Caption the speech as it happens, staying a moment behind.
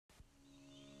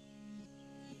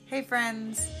Hey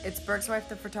friends, it's Bergswife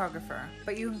the photographer,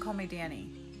 but you can call me Danny.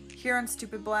 Here on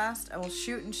Stupid Blast, I will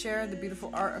shoot and share the beautiful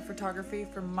art of photography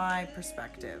from my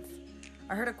perspective.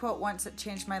 I heard a quote once that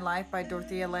changed my life by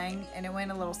Dorothea Lange, and it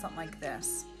went a little something like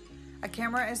this. A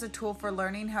camera is a tool for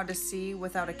learning how to see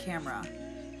without a camera.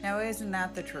 Now isn't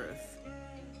that the truth?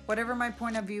 Whatever my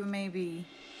point of view may be,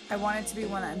 I want it to be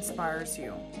one that inspires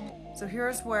you. So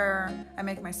here's where I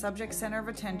make my subject center of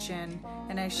attention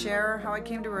and I share how I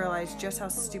came to realize just how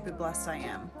stupid blessed I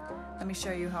am. Let me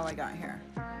show you how I got here.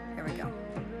 Here we go.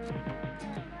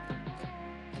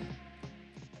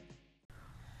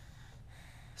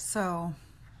 So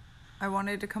I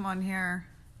wanted to come on here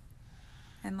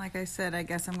and like I said, I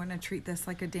guess I'm going to treat this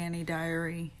like a Danny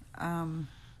diary. And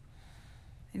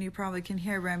you probably can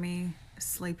hear Remy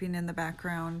sleeping in the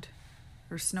background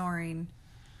or snoring.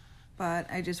 But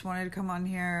I just wanted to come on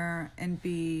here and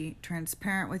be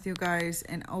transparent with you guys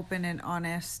and open and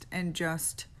honest and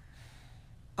just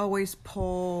always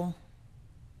pull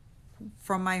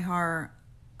from my heart.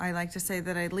 I like to say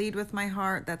that I lead with my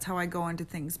heart. That's how I go into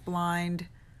things blind.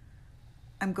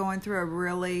 I'm going through a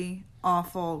really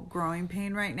awful growing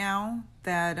pain right now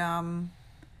that I'm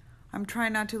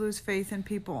trying not to lose faith in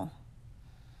people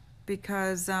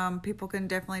because people can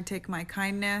definitely take my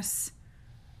kindness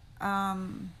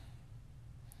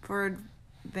for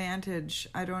advantage.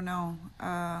 I don't know.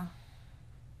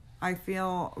 I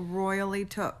feel royally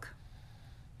took.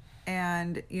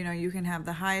 And, you know, you can have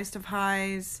the highest of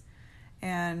highs,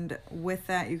 and with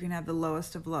that, you can have the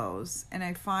lowest of lows. And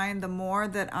I find the more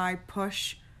that I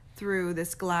push through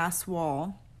this glass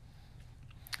wall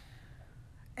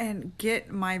and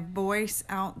get my voice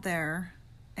out there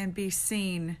and be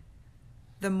seen,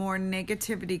 the more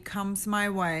negativity comes my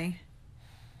way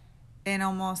in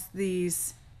almost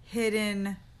these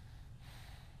hidden,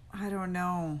 I don't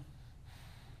know,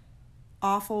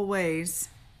 awful ways.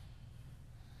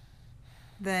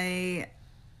 I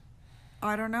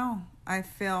don't know. I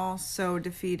feel so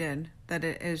defeated that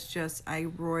it is just, I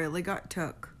royally got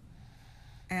took.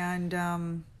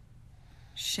 And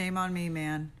shame on me,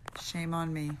 man. Shame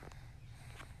on me.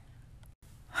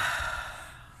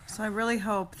 So I really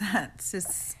hope that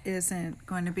Sis isn't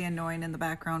going to be annoying in the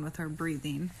background with her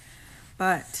breathing.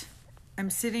 But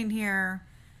I'm sitting here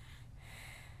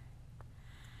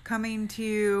coming to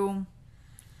you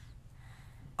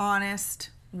honest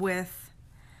with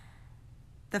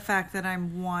the fact that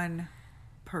I'm one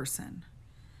person.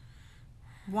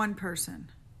 One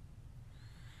person.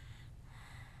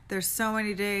 There's so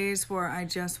many days where I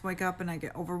just wake up and I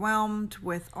get overwhelmed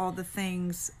with all the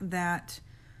things that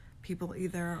people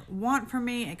either want from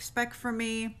me, expect from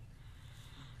me.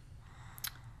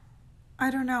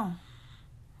 I don't know.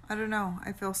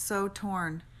 I feel so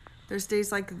torn. There's days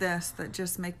like this that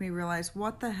just make me realize,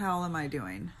 what the hell am I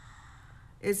doing?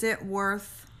 Is it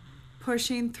worth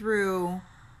pushing through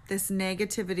this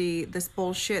negativity, this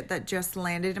bullshit that just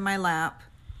landed in my lap?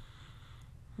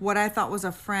 What I thought was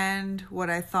a friend, what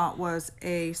I thought was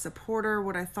a supporter,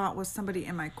 what I thought was somebody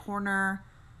in my corner.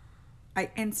 I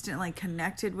instantly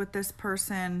connected with this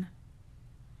person.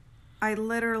 I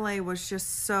literally was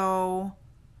just so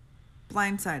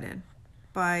blindsided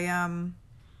by,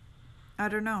 I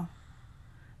don't know.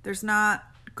 There's not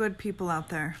good people out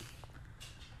there.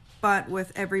 But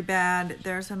with every bad,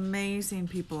 there's amazing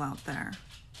people out there.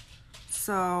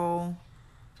 So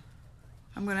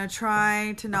I'm going to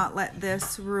try to not let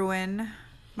this ruin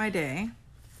my day,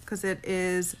 because it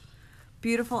is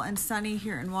beautiful and sunny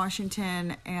here in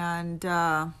Washington, and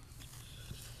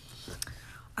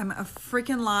I'm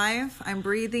freaking live. I'm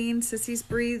breathing. Sissy's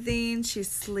breathing. She's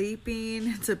sleeping.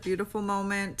 It's a beautiful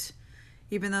moment,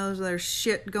 even though there's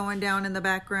shit going down in the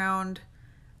background.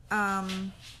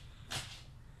 God,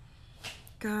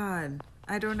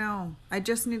 I don't know. I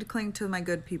just need to cling to my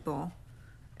good people.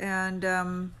 And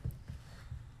I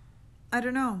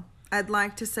don't know. I'd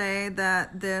like to say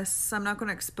that I'm not going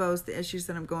to expose the issues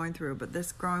that I'm going through, but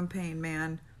this growing pain,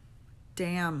 man,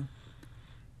 damn.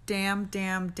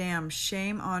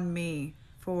 Shame on me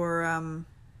for, I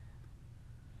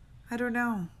don't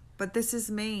know, but this is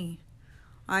me.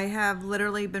 I have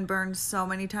literally been burned so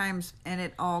many times, and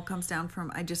it all comes down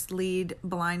from, I just lead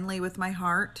blindly with my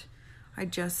heart.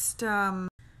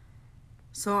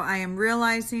 So I am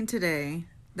realizing today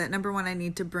that number one, I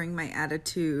need to bring my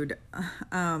attitude,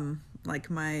 like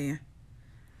my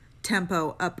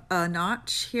tempo up a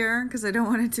notch here, because I don't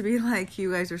want it to be like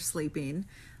you guys are sleeping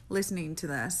listening to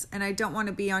this. And I don't want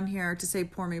to be on here to say,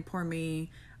 poor me,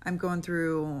 I'm going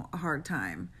through a hard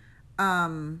time. I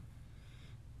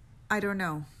don't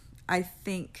know. I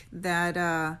think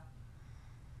that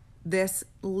this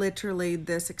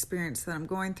experience that I'm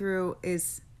going through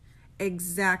is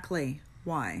exactly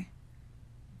why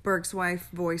Bergswife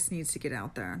voice needs to get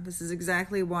out there. This is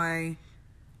exactly why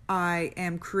I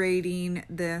am creating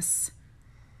this,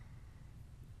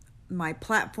 my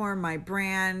platform, my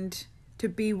brand, to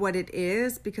be what it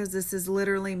is, because this is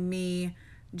literally me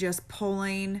just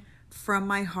pulling from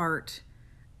my heart.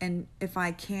 And if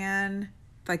I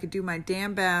could do my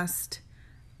damn best,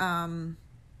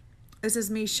 this is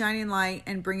me shining light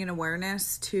and bringing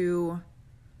awareness to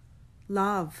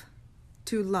love,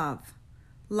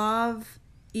 love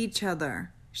each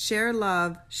other, share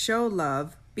love, show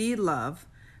love,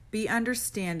 be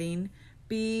understanding,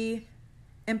 be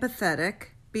empathetic,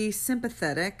 be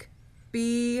sympathetic,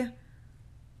 be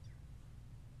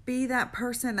that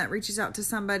person that reaches out to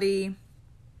somebody,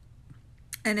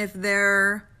 and if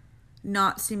they're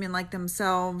not seeming like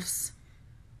themselves,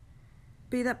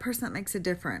 be that person that makes a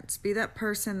difference. Be that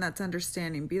person that's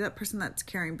understanding. Be that person that's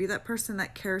caring. Be that person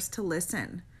that cares to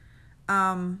listen.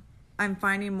 I'm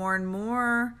finding more and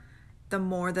more, the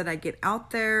more that I get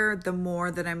out there, the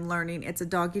more that I'm learning. It's a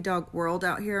dog-eat-dog world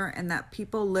out here, and that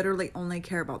people literally only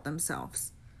care about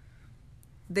themselves.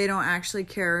 They don't actually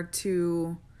care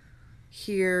to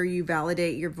hear you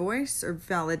validate your voice or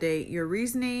validate your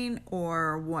reasoning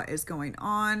or what is going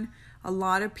on. A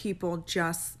lot of people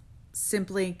just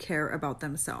simply care about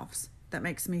themselves. That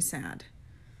makes me sad.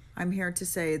 I'm here to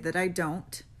say that I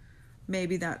don't.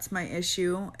 Maybe that's my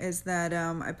issue, is that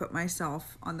I put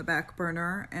myself on the back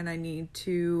burner, and I need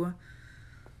to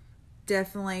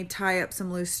definitely tie up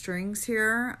some loose strings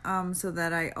here, so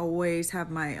that I always have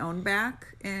my own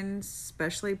back in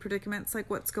especially predicaments like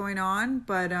what's going on.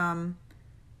 But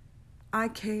I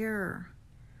care.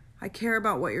 I care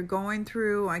about what you're going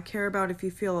through. I care about if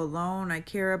you feel alone. I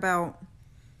care about,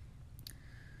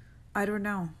 I don't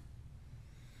know.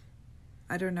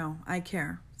 I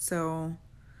care. So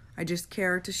I just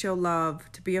care to show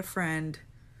love, to be a friend.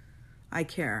 I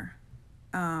care.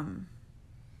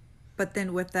 But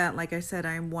then with that, like I said,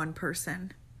 I'm one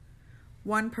person.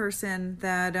 One person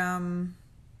that,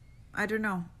 I don't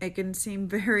know. It can seem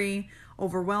very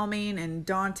overwhelming and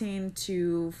daunting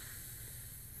to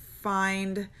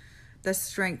find the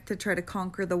strength to try to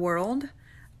conquer the world.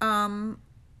 So I'm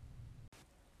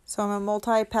a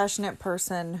multi-passionate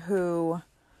person who,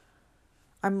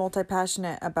 I'm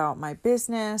multi-passionate about my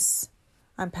business.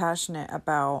 I'm passionate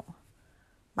about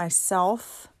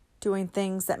myself, doing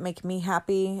things that make me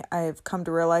happy. I've come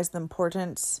to realize the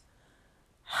importance,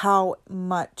 how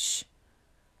much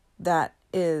that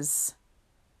is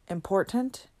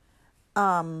important.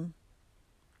 I'm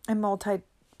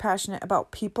multi-passionate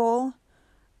about people,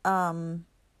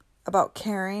 about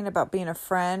caring, about being a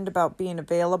friend, about being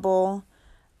available.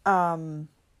 But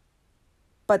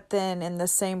then in the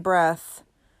same breath,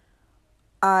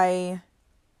 like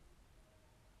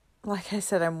I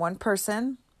said, I'm one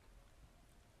person,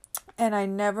 and I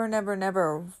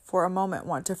never for a moment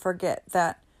want to forget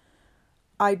that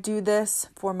I do this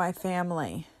for my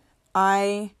family.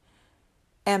 I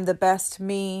am the best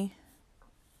me,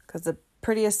 because the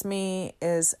prettiest me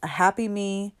is a happy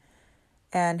me,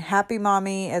 and happy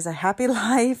mommy is a happy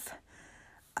life.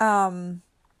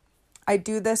 I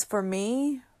do this for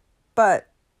me, but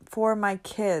for my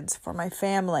kids, for my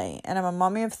family. And I'm a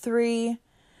mommy of 3.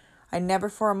 I never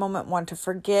for a moment want to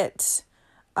forget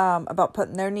about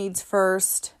putting their needs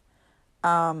first.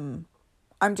 I'm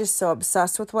just so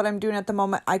obsessed with what I'm doing at the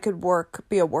moment. I could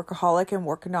be a workaholic and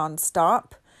work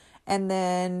nonstop. And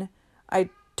then I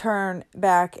turn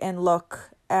back and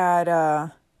look at,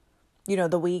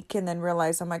 the week, and then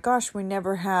realize, oh my gosh, we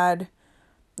never had,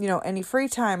 any free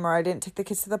time, or I didn't take the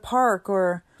kids to the park,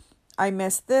 or I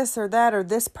missed this or that or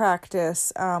this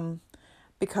practice,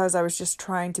 because I was just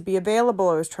trying to be available.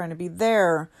 I was trying to be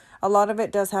there. A lot of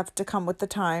it does have to come with the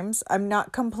times. I'm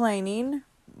not complaining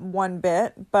one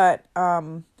bit, but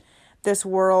this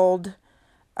world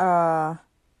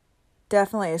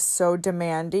definitely is so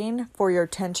demanding for your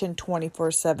attention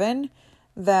 24/7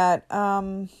 that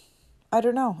I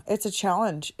don't know. It's a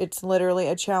challenge. It's literally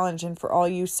a challenge. And for all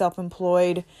you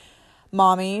self-employed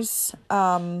mommies,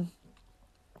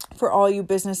 for all you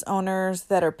business owners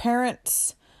that are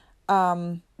parents,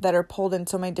 that are pulled in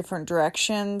so many different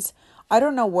directions, I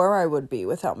don't know where I would be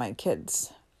without my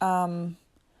kids.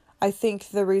 I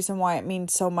think the reason why it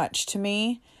means so much to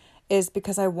me is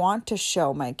because I want to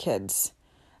show my kids.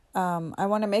 I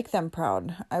want to make them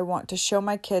proud. I want to show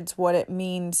my kids what it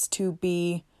means to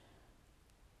be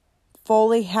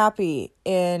fully happy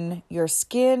in your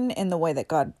skin, in the way that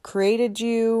God created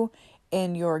you,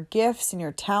 in your gifts and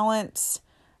your talents.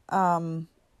 I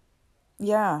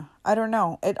don't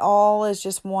know. It all is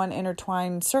just one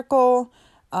intertwined circle.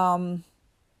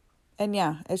 And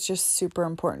yeah, it's just super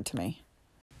important to me.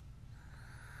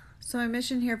 So my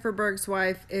mission here for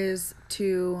Bergswife is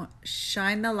to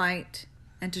shine the light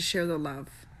and to share the love.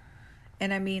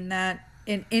 And I mean that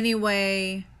in any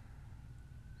way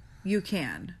you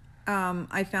can.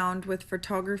 I found with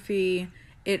photography,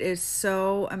 it is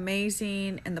so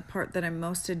amazing, and the part that I'm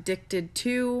most addicted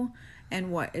to, and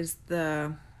what is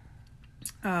the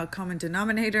common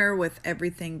denominator with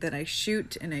everything that I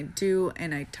shoot and I do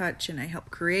and I touch and I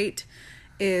help create,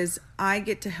 is I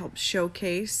get to help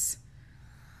showcase,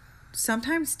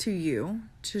 sometimes to you,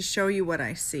 to show you what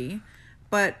I see,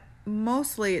 but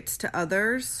mostly it's to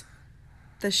others,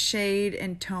 the shade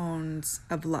and tones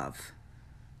of love.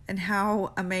 And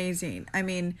how amazing. I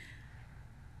mean,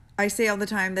 I say all the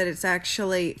time that it's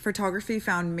actually, photography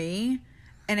found me,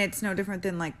 and it's no different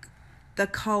than like the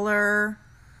color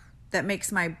that makes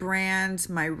my brand,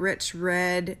 my rich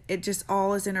red. It just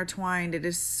all is intertwined. It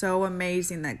is so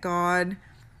amazing that God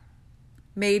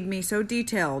made me so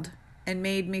detailed and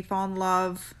made me fall in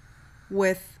love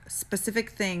with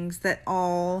specific things that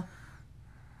all,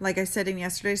 like I said in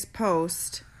yesterday's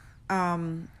post,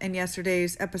 in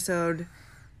yesterday's episode,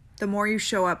 the more you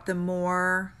show up, the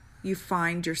more you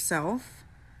find yourself.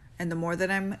 And the more that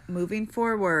I'm moving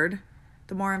forward,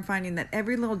 the more I'm finding that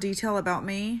every little detail about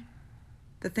me,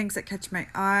 the things that catch my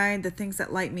eye, the things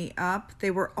that light me up, they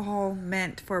were all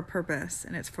meant for a purpose.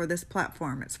 And it's for this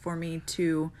platform. It's for me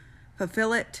to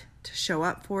fulfill it, to show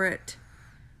up for it.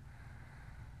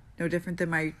 No different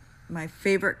than my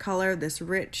favorite color, this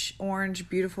rich orange,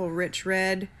 beautiful rich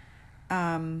red.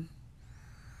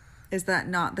 Is that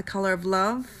not the color of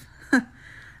love?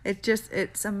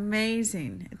 It's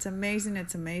amazing. It's amazing.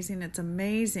 It's amazing. It's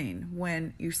amazing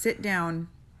when you sit down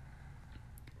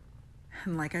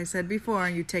and, like I said before,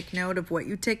 you take note of what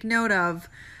you take note of.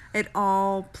 It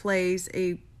all plays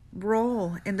a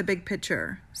role in the big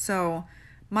picture. So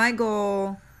my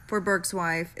goal for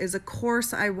Bergswife is, of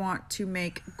course, I want to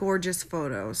make gorgeous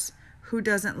photos. Who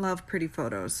doesn't love pretty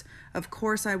photos? Of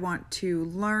course, I want to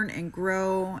learn and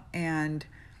grow and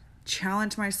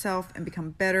challenge myself and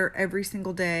become better every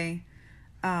single day.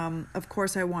 Of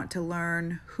course, I want to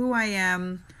learn who I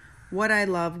am, what I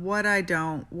love, what I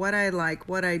don't, what I like,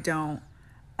 what I don't.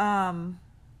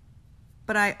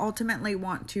 But I ultimately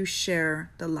want to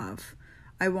share the love.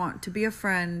 I want to be a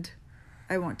friend.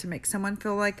 I want to make someone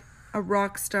feel like a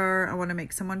rock star. I want to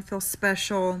make someone feel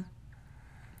special.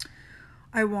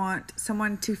 I want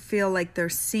someone to feel like they're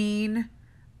seen,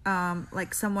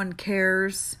 like someone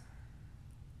cares.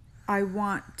 I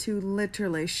want to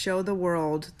literally show the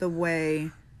world the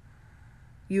way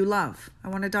you love. I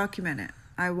want to document it.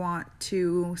 I want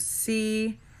to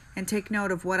see and take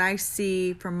note of what I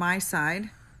see from my side,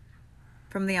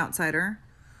 from the outsider.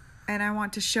 And I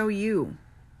want to show you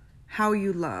how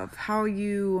you love, how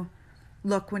you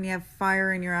look when you have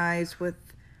fire in your eyes with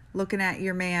looking at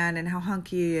your man and how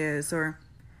hunky he is, or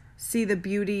see the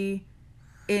beauty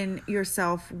in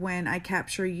yourself when I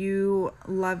capture you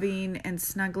loving and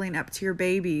snuggling up to your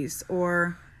babies,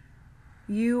 or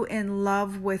you in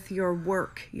love with your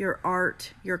work, your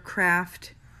art, your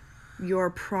craft, your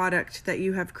product that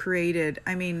you have created.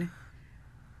 I mean,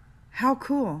 how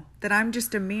cool that I'm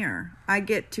just a mirror. I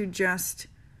get to just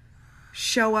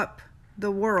show up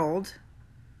the world,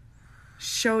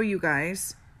 show you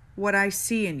guys what I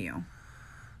see in you.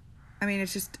 I mean,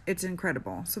 it's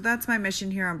incredible. So that's my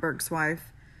mission here on Bergswife.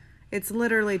 It's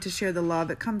literally to share the love.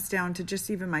 It comes down to just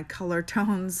even my color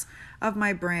tones of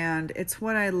my brand. It's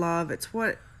what I love. It's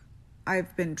what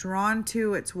I've been drawn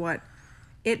to. It's what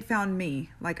it found me,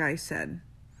 like I said.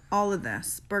 All of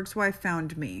this. Bergswife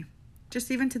found me.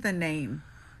 Just even to the name.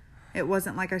 It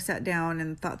wasn't like I sat down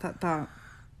and thought.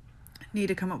 Need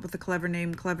to come up with a clever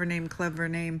name.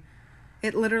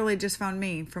 It literally just found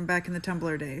me from back in the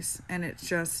Tumblr days. And it's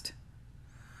just...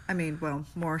 I mean, well,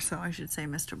 more so I should say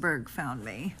Mr. Berg found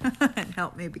me and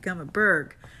helped me become a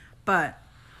Berg. But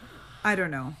I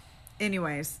don't know.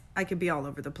 Anyways, I could be all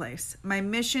over the place. My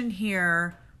mission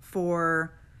here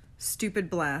for Stupid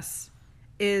Bless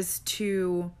is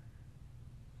to,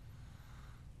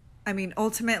 I mean,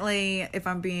 ultimately, if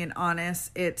I'm being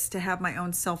honest, it's to have my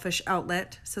own selfish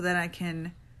outlet so that I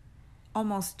can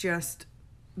almost just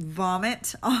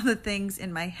vomit all the things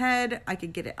in my head. I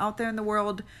could get it out there in the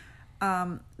world.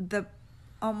 The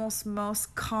almost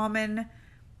most common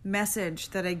message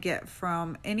that I get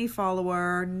from any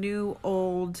follower, new,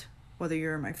 old, whether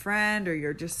you're my friend or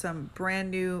you're just some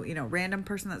brand new, random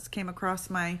person that's came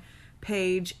across my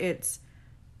page, it's,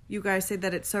 you guys say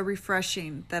that it's so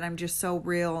refreshing that I'm just so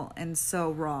real and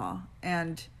so raw.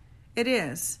 And it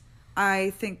is. I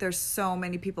think there's so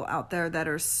many people out there that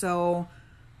are so,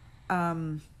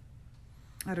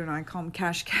 I don't know, I call them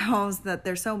cash cows, that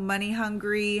they're so money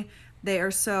hungry. They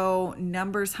are so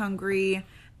numbers hungry.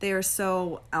 They are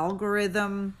so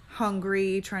algorithm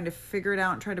hungry, trying to figure it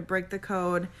out and try to break the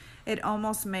code. It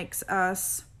almost makes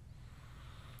us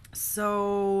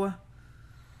so,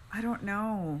 I don't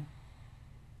know.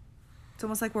 It's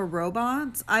almost like we're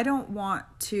robots. I don't want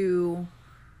to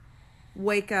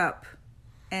wake up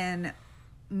and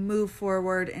move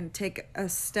forward and take a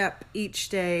step each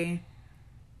day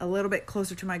a little bit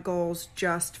closer to my goals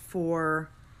just for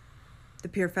the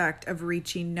pure fact of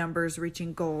reaching numbers,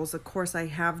 reaching goals. Of course, I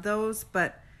have those,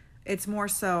 but it's more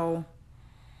so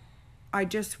I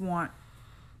just want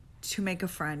to make a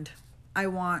friend.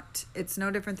 It's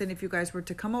no different than if you guys were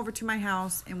to come over to my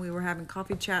house and we were having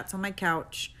coffee chats on my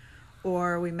couch,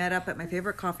 or we met up at my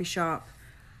favorite coffee shop.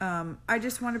 I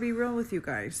just want to be real with you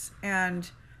guys and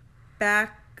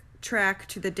backtrack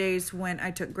to the days when I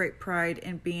took great pride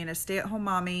in being a stay-at-home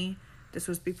mommy. This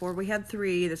was before we had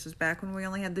 3. This was back when we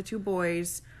only had the 2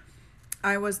 boys.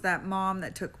 I was that mom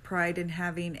that took pride in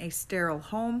having a sterile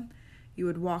home. You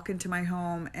would walk into my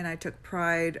home and I took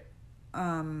pride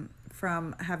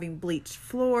from having bleached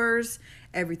floors,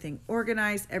 everything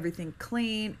organized, everything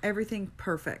clean, everything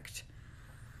perfect.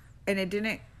 And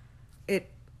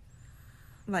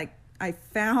I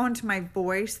found my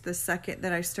voice the second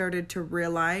that I started to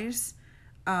realize,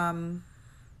 from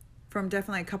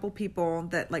definitely a couple people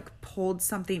that like pulled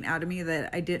something out of me that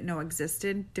I didn't know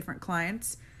existed, different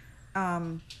clients.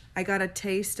 I got a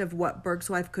taste of what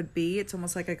Bergswife could be. It's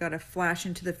almost like I got a flash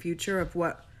into the future of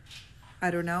what,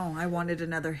 I don't know. I wanted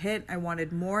another hit. I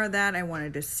wanted more of that. I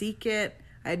wanted to seek it.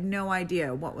 I had no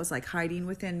idea what was like hiding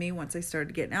within me once I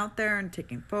started getting out there and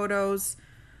taking photos.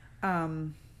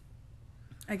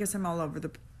 I guess I'm all over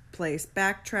the place.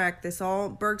 Backtrack.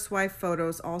 Bergswife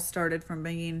photos all started from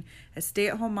being a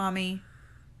stay-at-home mommy,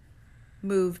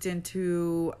 moved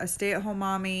into a stay-at-home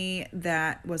mommy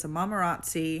that was a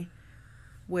mamarazzi,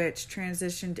 which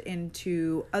transitioned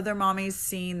into other mommies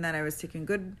seeing that I was taking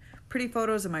good, pretty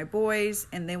photos of my boys,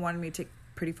 and they wanted me to take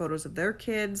pretty photos of their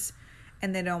kids,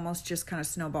 and then almost just kind of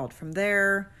snowballed from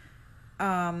there.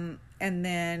 And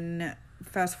then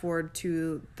fast forward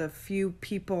to the few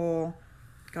people,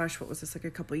 gosh, what was this, like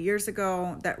a couple of years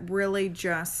ago, that really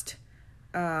just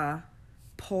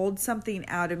pulled something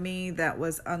out of me that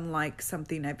was unlike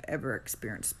something I've ever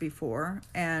experienced before,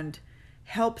 and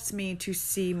helped me to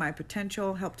see my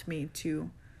potential, helped me to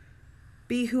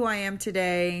be who I am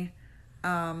today.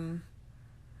 And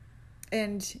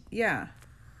yeah.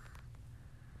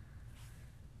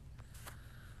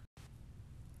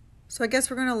 So I guess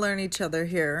we're going to learn each other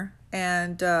here,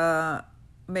 and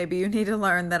maybe you need to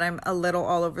learn that I'm a little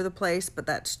all over the place, but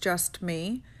that's just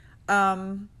me.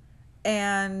 And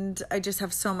I just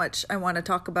have so much I want to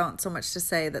talk about and so much to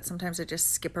say that sometimes I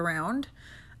just skip around.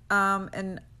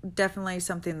 And definitely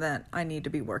something that I need to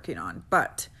be working on.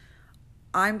 But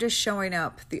I'm just showing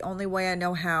up the only way I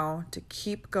know how to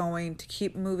keep going, to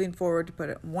keep moving forward, to put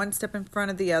it one step in front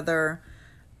of the other.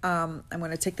 I'm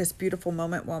going to take this beautiful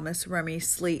moment while Miss Remy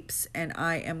sleeps, and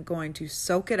I am going to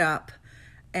soak it up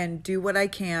and do what I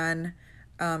can.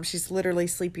 She's literally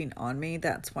sleeping on me.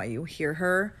 That's why you hear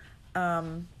her.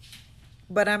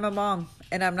 But I'm a mom,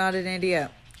 and I'm not an idiot.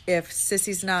 If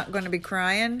Sissy's not going to be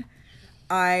crying,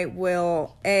 I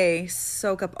will, A,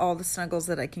 soak up all the snuggles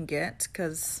that I can get,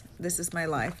 because this is my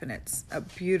life, and it's a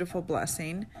beautiful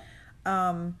blessing.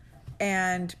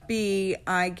 And B,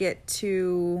 I get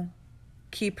to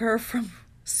keep her from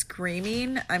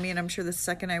screaming. I mean, I'm sure the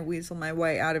second I weasel my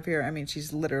way out of here, I mean,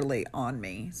 she's literally on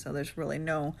me. So there's really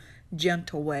no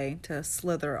gentle way to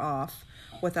slither off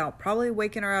without probably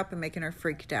waking her up and making her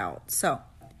freaked out. So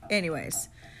anyways,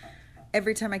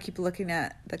 every time I keep looking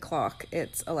at the clock,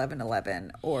 it's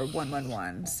 11:11 or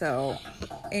 1:11. So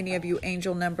any of you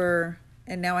angel number,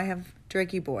 and now I have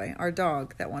Drakey Boy, our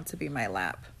dog, that wants to be my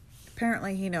lap.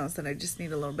 Apparently he knows that I just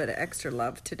need a little bit of extra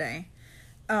love today.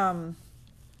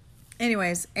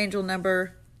 Anyways, angel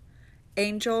number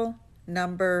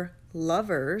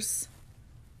lovers.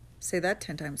 Say that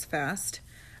 10 times fast.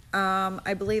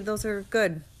 I believe those are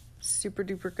good. Super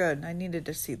duper good. I needed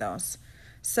to see those.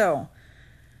 So,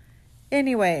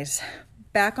 anyways,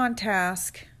 back on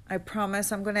task. I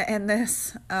promise I'm going to end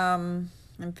this. I'm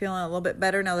feeling a little bit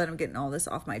better now that I'm getting all this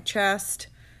off my chest.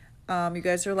 You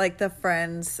guys are like the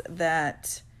friends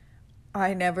that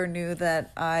I never knew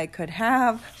that I could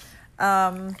have.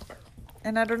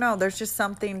 And I don't know, there's just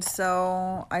something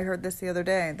so, I heard this the other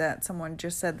day, that someone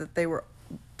just said that they were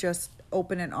just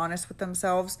open and honest with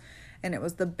themselves, and it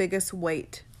was the biggest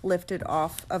weight lifted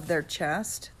off of their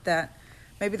chest. That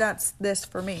maybe that's this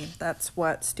for me. That's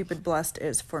what Stupid Blessed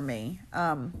is for me.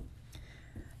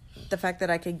 the fact that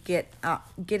I could get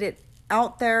it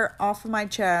out there off of my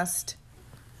chest,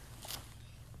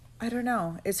 I don't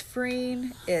know, it's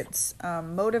freeing, it's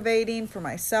motivating for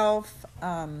myself,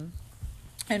 and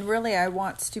really I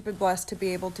want Stupid Blessed to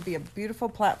be able to be a beautiful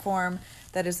platform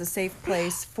that is a safe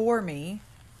place for me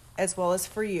as well as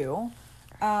for you,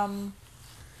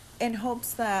 in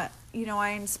hopes that, I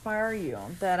inspire you,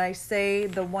 that I say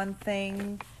the one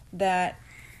thing that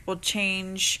will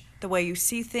change the way you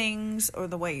see things or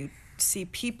the way you see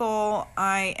people.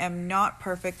 I am not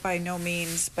perfect by no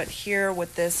means, but here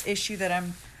with this issue that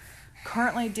I'm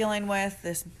currently dealing with,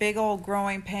 this big old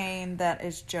growing pain that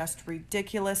is just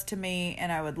ridiculous to me,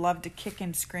 and I would love to kick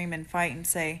and scream and fight and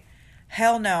say,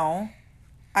 hell no,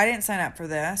 I didn't sign up for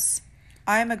this.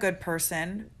 I'm a good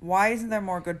person. Why isn't there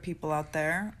more good people out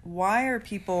there?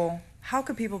 How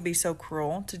could people be so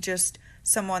cruel to just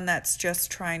someone that's just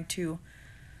trying to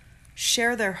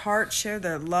share their heart, share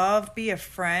their love, be a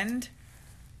friend?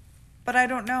 But I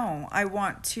don't know. I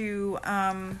want to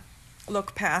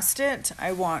look past it.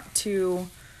 I want to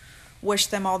wish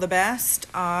them all the best.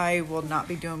 I will not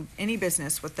be doing any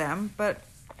business with them, but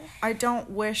I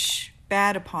don't wish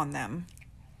bad upon them.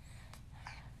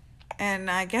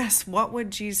 And I guess, what would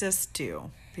Jesus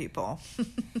do, people?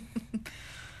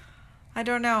 I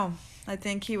don't know. I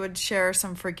think he would share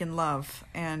some freaking love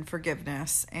and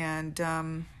forgiveness and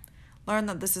learn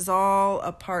that this is all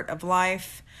a part of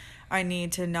life. I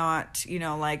need to not,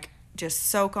 just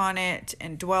soak on it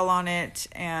and dwell on it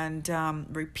and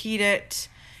repeat it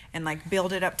and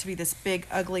build it up to be this big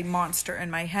ugly monster in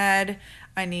my head.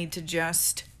 I need to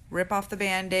just rip off the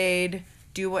Band-Aid,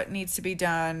 do what needs to be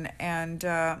done, and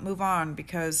move on,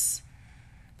 because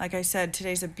like I said,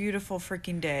 today's a beautiful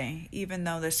freaking day, even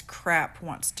though this crap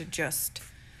wants to just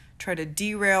try to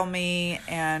derail me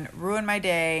and ruin my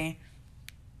day.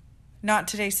 Not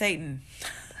today, Satan.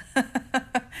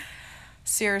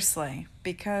 Seriously,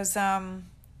 because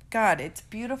God, it's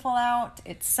beautiful out,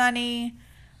 it's sunny.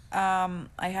 I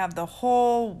have the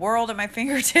whole world at my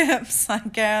fingertips, I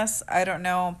guess. I don't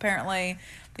know. Apparently,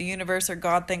 the universe or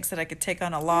God thinks that I could take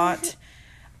on a lot.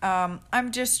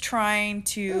 I'm just trying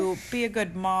to be a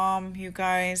good mom, you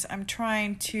guys. I'm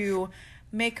trying to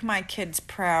make my kids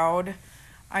proud.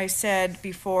 I said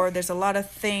before, there's a lot of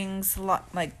things,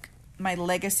 like my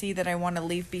legacy that I want to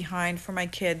leave behind for my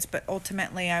kids, but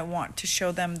ultimately I want to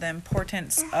show them the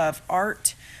importance of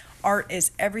art. Art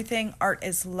is everything. Art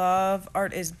is love.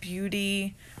 Art is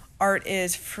beauty. Art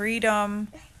is freedom.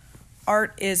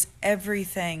 Art is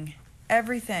everything.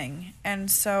 Everything.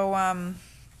 And so, I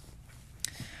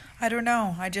don't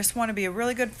know. I just want to be a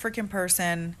really good freaking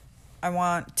person. I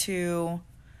want to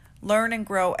learn and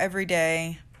grow every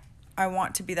day. I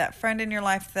want to be that friend in your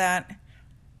life that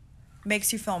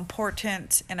makes you feel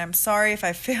important. And I'm sorry if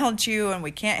I failed you and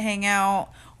we can't hang out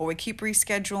or we keep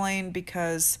rescheduling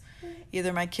because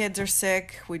either my kids are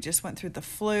sick, we just went through the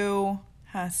flu.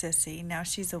 Sissy, now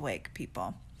she's awake,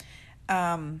 people.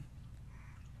 I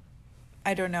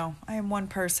don't know. I am one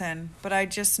person, but I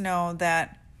just know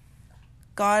that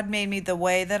God made me the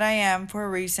way that I am for a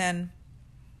reason.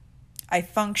 I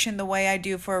function the way I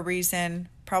do for a reason,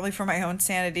 probably for my own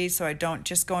sanity, so I don't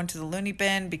just go into the loony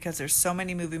bin because there's so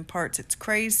many moving parts. It's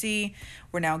crazy.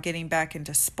 We're now getting back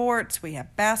into sports. We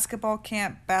have basketball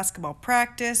camp, basketball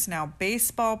practice, now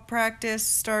baseball practice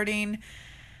starting,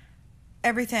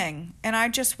 everything. And I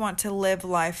just want to live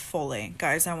life fully.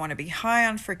 Guys, I want to be high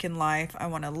on freaking life. I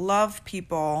want to love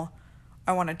people.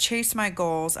 I want to chase my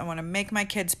goals. I want to make my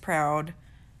kids proud.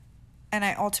 And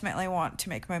I ultimately want to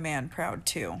make my man proud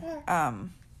too.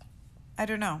 I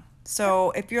don't know.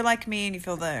 So if you're like me and you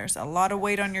feel there's a lot of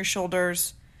weight on your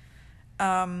shoulders,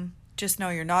 just know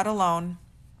you're not alone.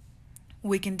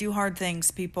 We can do hard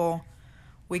things, people.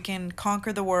 We can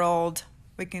conquer the world.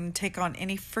 We can take on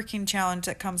any freaking challenge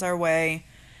that comes our way,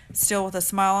 still with a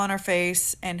smile on our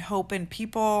face and hope in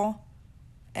people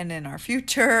and in our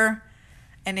future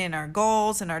and in our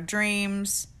goals and our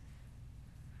dreams.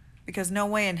 Because no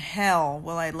way in hell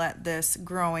will I let this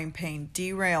growing pain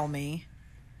derail me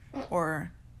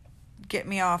or get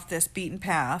me off this beaten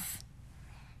path.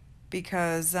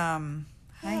 Because, hi,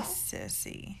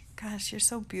 sissy. Gosh, you're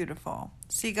so beautiful.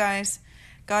 See, guys,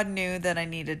 God knew that I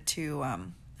needed to,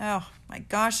 oh, my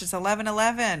gosh, it's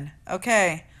 11:11.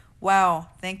 Okay, wow.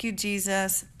 Thank you,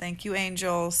 Jesus. Thank you,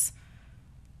 angels.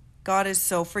 God is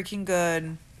so freaking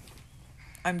good.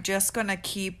 I'm just going to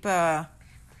keep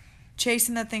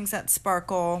chasing the things that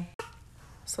sparkle.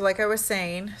 So like I was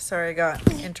saying, sorry I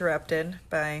got interrupted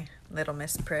by little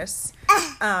Miss Priss.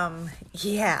 I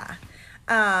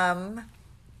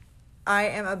I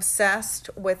am obsessed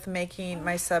with making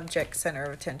my subject center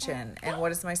of attention. And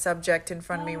what is my subject in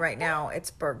front of me right now? It's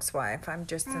Bergswife. I'm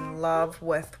just in love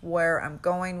with where I'm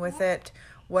going with it,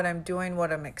 what I'm doing,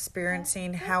 what I'm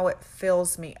experiencing, how it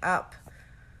fills me up,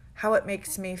 how it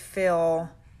makes me feel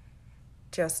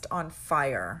just on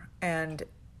fire. And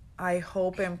I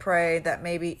hope and pray that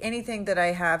maybe anything that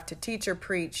I have to teach or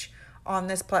preach on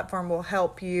this platform will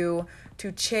help you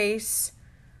to chase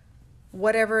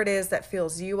whatever it is that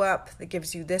fills you up, that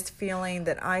gives you this feeling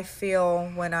that I feel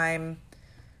when I'm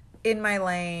in my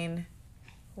lane,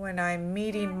 when I'm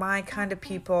meeting my kind of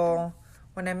people,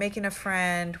 when I'm making a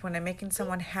friend, when I'm making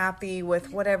someone happy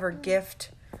with whatever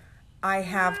gift I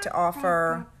have to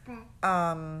offer.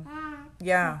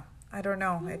 Yeah, I don't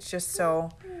know. It's just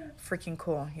so freaking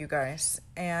cool, you guys.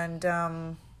 And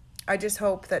I just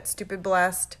hope that Stupid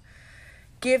Blessed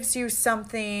gives you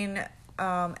something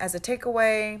as a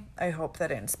takeaway. I hope that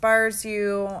it inspires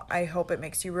you. I hope it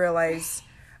makes you realize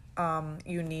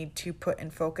you need to put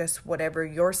in focus whatever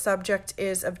your subject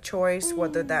is of choice,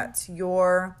 whether that's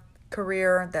your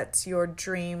career, that's your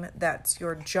dream, that's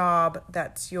your job,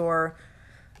 that's your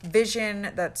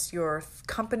vision, that's your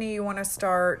company you want to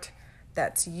start,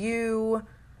 that's you,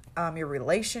 your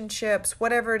relationships,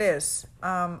 whatever it is.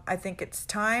 I think it's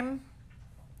time,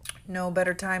 no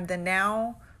better time than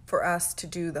now, for us to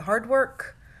do the hard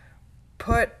work,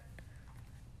 put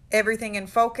everything in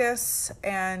focus,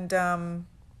 and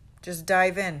just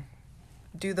dive in.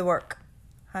 Do the work.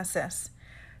 Huh, sis?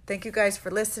 Thank you guys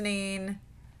for listening.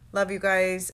 Love you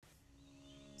guys.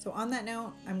 So on that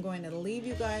note, I'm going to leave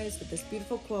you guys with this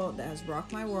beautiful quote that has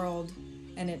rocked my world.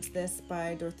 And it's this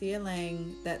by Dorothea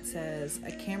Lange that says,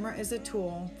 "A camera is a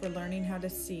tool for learning how to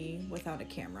see without a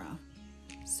camera."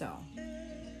 So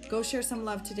go share some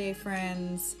love today,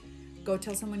 friends. Go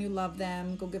tell someone you love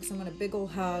them. Go give someone a big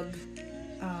old hug.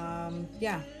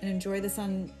 And enjoy the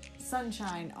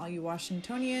sunshine, all you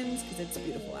Washingtonians, because it's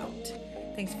beautiful out.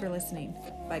 Thanks for listening.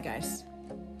 Bye, guys.